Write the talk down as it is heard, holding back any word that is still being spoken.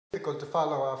difficult to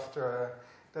follow after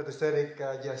that aesthetic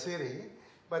Jasiri,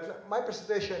 but my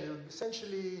presentation will be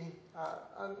essentially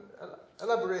an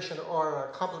elaboration or a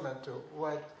complement to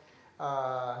what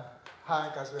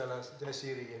Hank as well as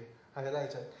Jasiri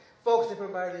highlighted, focusing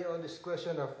primarily on this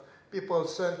question of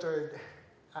people-centered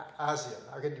ASEAN.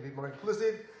 How can you be more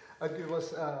inclusive? People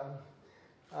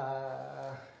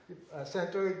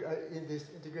centered in this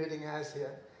integrating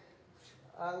ASEAN.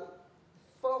 I'll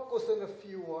focus on a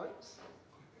few ones.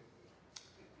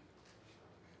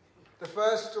 The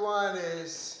first one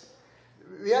is,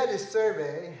 we had a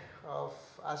survey of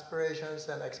aspirations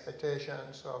and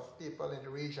expectations of people in the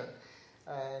region.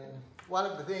 And one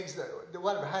of the things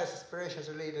one of the highest aspirations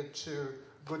related to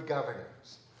good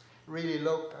governance. Really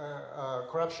low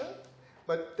corruption,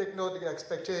 but take note the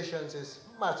expectations is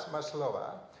much, much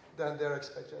lower than their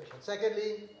expectations.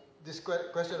 Secondly, this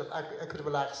question of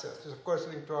equitable access is of course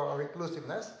linked to our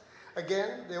inclusiveness.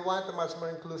 Again, they want a much more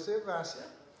inclusive ASEAN.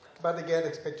 But again,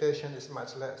 expectation is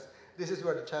much less. This is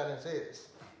where the challenge is.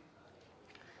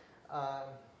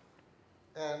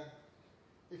 And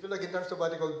if you look in terms of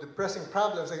what you call depressing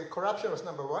problems, like corruption was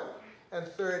number one, and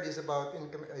third is about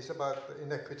income, is about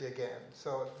inequity again.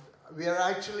 So we are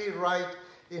actually right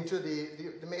into the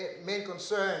main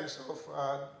concerns of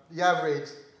the average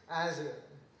ASEAN.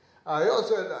 I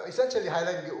also essentially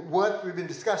highlighting what we've been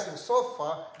discussing so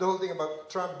far. The whole thing about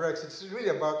Trump Brexit is really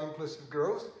about inclusive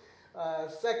growth.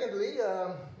 Secondly,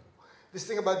 this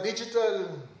thing about digital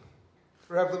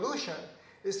revolution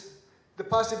is the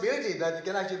possibility that it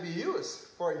can actually be used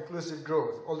for inclusive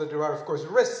growth, although there are, of course,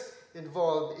 risks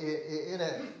involved in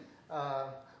it.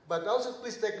 But also,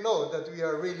 please take note that we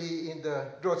are really in the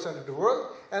growth center of the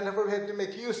world, and therefore we have to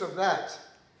make use of that.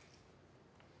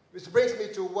 Which brings me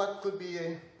to what could be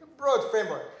a broad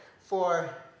framework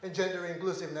for engendering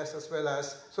inclusiveness as well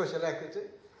as social equity,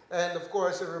 and of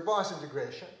course, a robust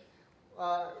integration.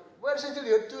 Well, essentially,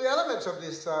 there are two elements of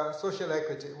this social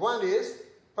equity. One is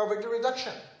poverty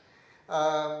reduction,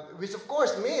 which of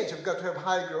course means you've got to have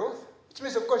high growth, which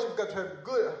means of course you've got to have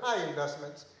good, high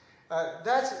investments.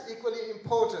 That's equally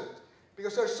important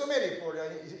because there are so many poor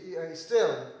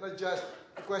still, not just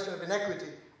a question of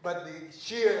inequity, but the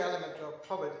sheer element of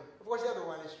poverty. Of course, the other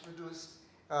one is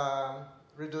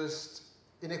reduced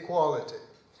inequality.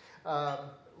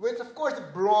 With, of course, the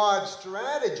broad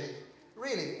strategy,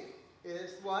 really,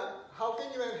 is one, how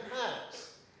can you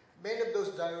enhance many of those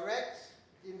direct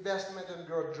investment and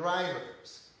growth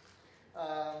drivers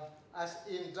as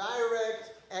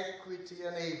indirect equity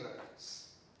enablers?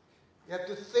 You have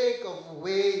to think of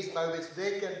ways by which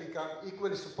they can become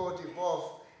equally supportive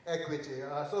of equity,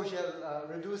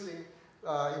 reducing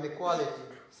inequality.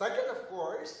 Second, of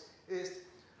course, is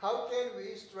how can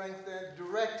we strengthen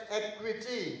direct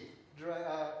equity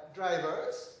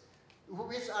drivers,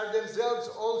 which are themselves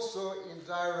also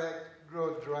indirect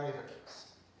growth drivers.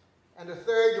 And the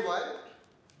third one,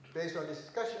 based on this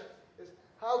discussion, is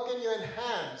how can you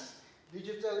enhance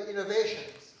digital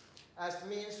innovations as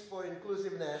means for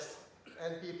inclusiveness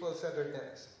and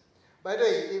people-centeredness? By the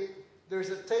way, there's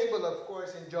a table, of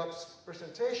course, in Job's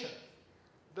presentation.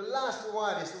 The last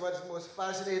one is what's most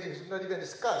fascinating, it's not even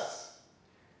discussed.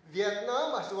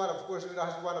 Vietnam has one, of course,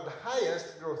 has one of the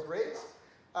highest growth rates.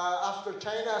 After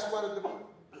China has one of the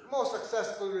most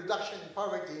successful reduction in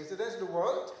poverty incidence in the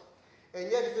world. And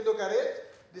yet, if you look at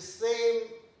it, the same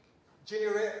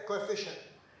coefficient.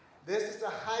 This is a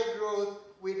high growth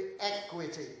with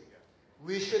equity.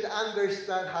 We should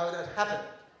understand how that happened.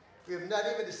 We have not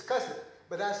even discussed it,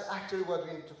 but that's actually what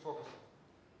we need to focus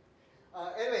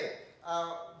on. Anyway,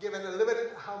 given a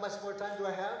limited, how much more time do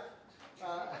I have?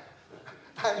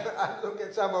 I'll look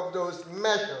at some of those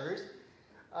measures.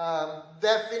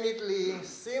 Definitely,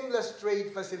 seamless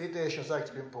trade facilitation is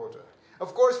actually important.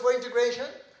 Of course, for integration,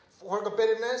 for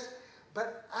competitiveness,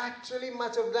 but actually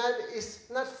much of that is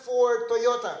not for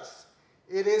Toyotas.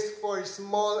 It is for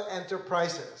small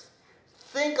enterprises.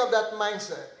 Think of that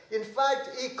mindset. In fact,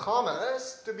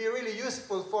 e-commerce, to be really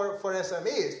useful for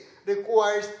SMEs,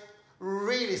 requires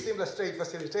really seamless trade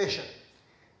facilitation.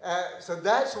 So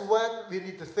that's what we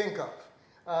need to think of.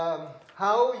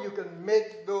 How you can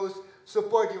make those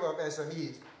supportive of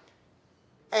SMEs.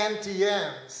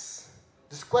 NTMs.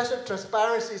 This question of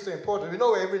transparency is so important. We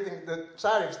know everything, the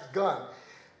tariff's gone.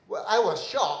 Well, I was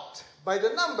shocked by the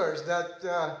numbers that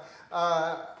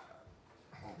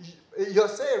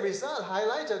Jose Rizal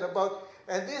highlighted about,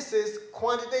 and this is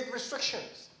quantitative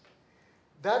restrictions.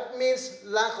 That means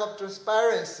lack of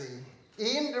transparency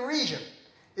in the region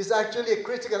is actually a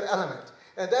critical element.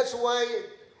 And that's why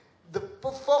the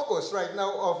focus right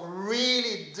now of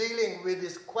really dealing with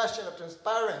this question of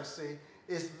transparency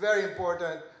is very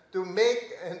important to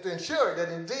make and to ensure that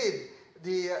indeed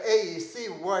the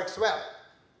AEC works well.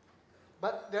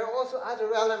 But there are also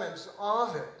other elements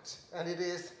of it, and it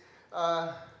is,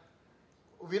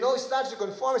 we know statutory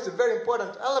conformity is a very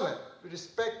important element with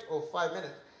respect, 5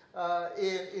 minutes,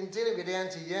 in dealing with the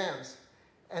NTMs.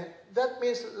 And that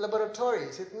means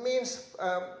laboratories. It means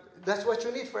that's what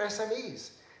you need for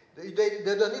SMEs. They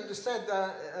don't need to send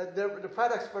the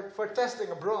products for testing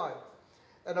abroad.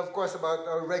 And of course,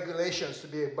 about regulations to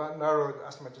be narrowed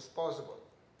as much as possible.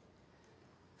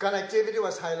 Connectivity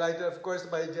was highlighted, of course,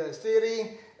 by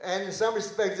Siri, and in some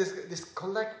respects, this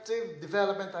collective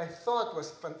development I thought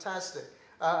was fantastic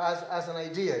as an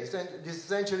idea. This is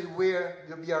essentially where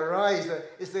the BRI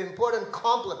is the important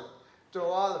complement to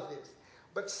all of this.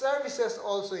 But services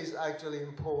also is actually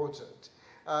important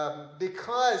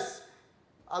because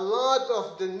a lot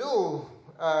of the new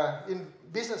in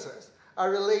businesses are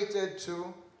related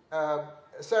to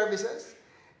services,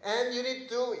 and you need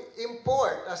to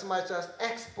import as much as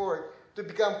export to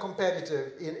become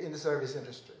competitive in the service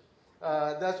industry.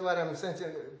 That's what I'm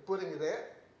essentially putting there.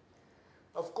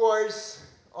 Of course,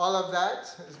 all of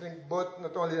that is being both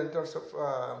not only in terms of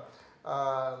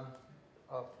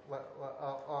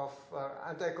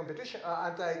anti-competition,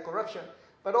 anti-corruption,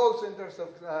 but also in terms of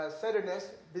centeredness,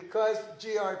 because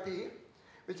GRP,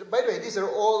 which, by the way, these are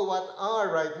all what are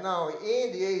right now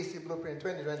in the AEC Blueprint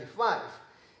 2025.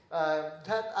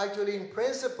 That actually, in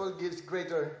principle, gives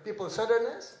greater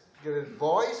people-centeredness, greater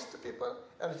voice to people,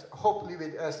 and hopefully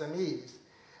with SMEs.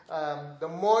 The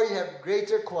more you have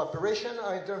greater cooperation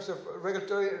in terms of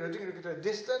regulatory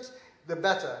distance, the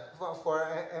better for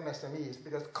MSMEs,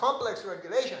 because complex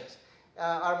regulations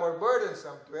are more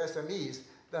burdensome to SMEs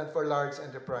than for large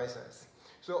enterprises.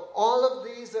 So all of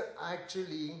these are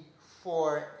actually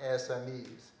for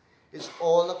SMEs. It's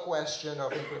all a question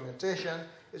of implementation.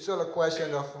 It's all a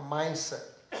question of mindset.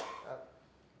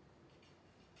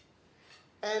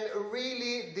 And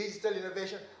really, digital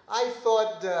innovation. I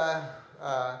thought the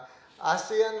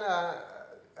ASEAN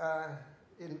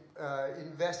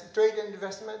Trade and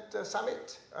Investment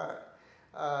Summit,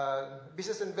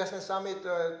 Business Investment Summit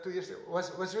 2 years ago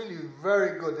was really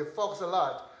very good. They focused a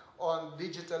lot on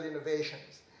digital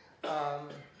innovations.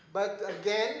 But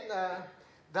again,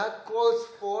 that calls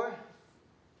for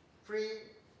free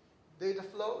data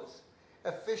flows,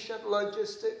 efficient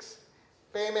logistics,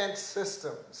 payment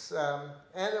systems.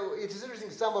 And it is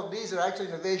interesting, some of these are actually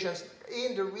innovations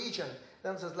in the region,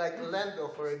 themselves like Lendo,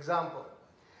 for example.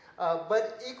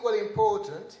 But equally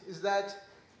important is that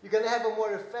you can have a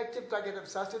more effective target of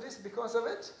subsidies because of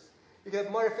it. You can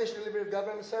have more efficient delivery of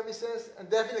government services, and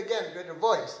definitely, again, greater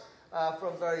voice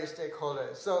from various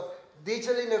stakeholders. So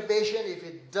digital innovation, if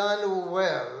it's done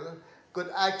well, could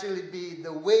actually be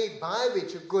the way by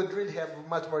which you could really have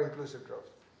much more inclusive growth.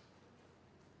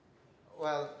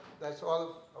 Well, that's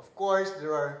all. Of course,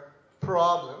 there are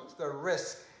problems, there are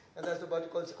risks, and that's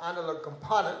what called analog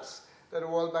components that the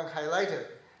World Bank highlighted.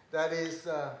 That is,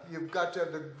 you've got to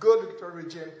have the good regulatory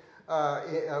regime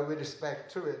with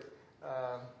respect to it.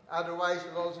 Otherwise,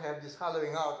 you'll also have this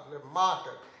hollowing out of the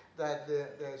market that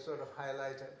they're sort of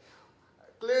highlighted.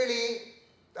 Clearly,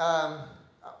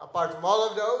 apart from all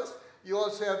of those, you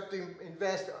also have to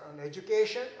invest on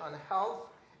education, on health,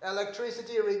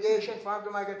 electricity, irrigation,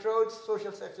 farm-to-market roads,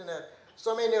 social safety net,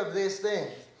 so many of these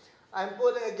things. I'm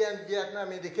putting, again,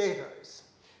 Vietnam indicators,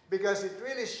 because it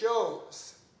really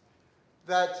shows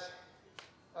that,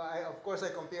 of course, I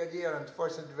compared here,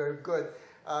 unfortunately, very good,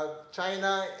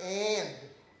 China and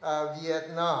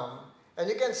Vietnam. And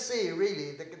you can see,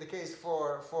 really, the case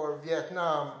for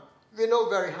Vietnam. We know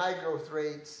very high growth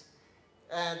rates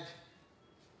and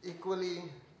equally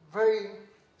very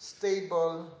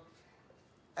stable,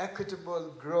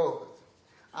 equitable growth.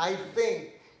 I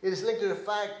think it is linked to the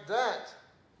fact that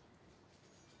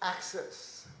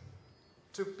access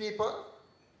to people,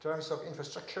 in terms of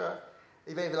infrastructure,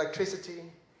 even electricity,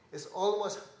 is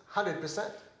almost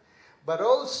 100%. But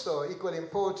also, equally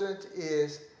important,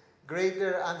 is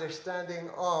greater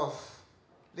understanding of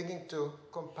linking to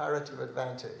comparative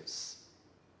advantage.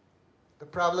 The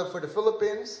problem for the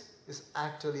Philippines is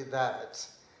actually that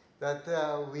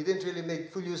we didn't really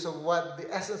make full use of what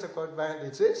the essence of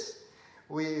advantage is.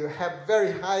 We have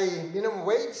very high minimum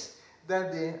wage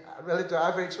than the relative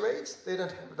average rates. They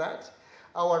don't have that.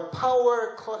 Our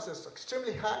power cost is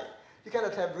extremely high. You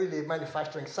cannot have really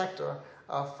manufacturing sector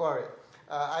for it.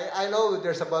 I know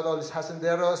there's about all these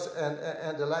hacenderos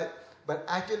and the like, but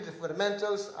actually the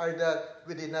fundamentals are that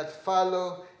we did not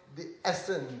follow the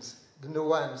essence, the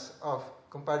nuance of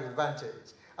comparative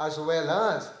advantage, as well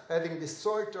as having this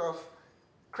sort of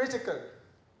critical,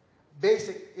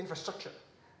 basic infrastructure,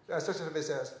 such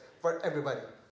as for everybody.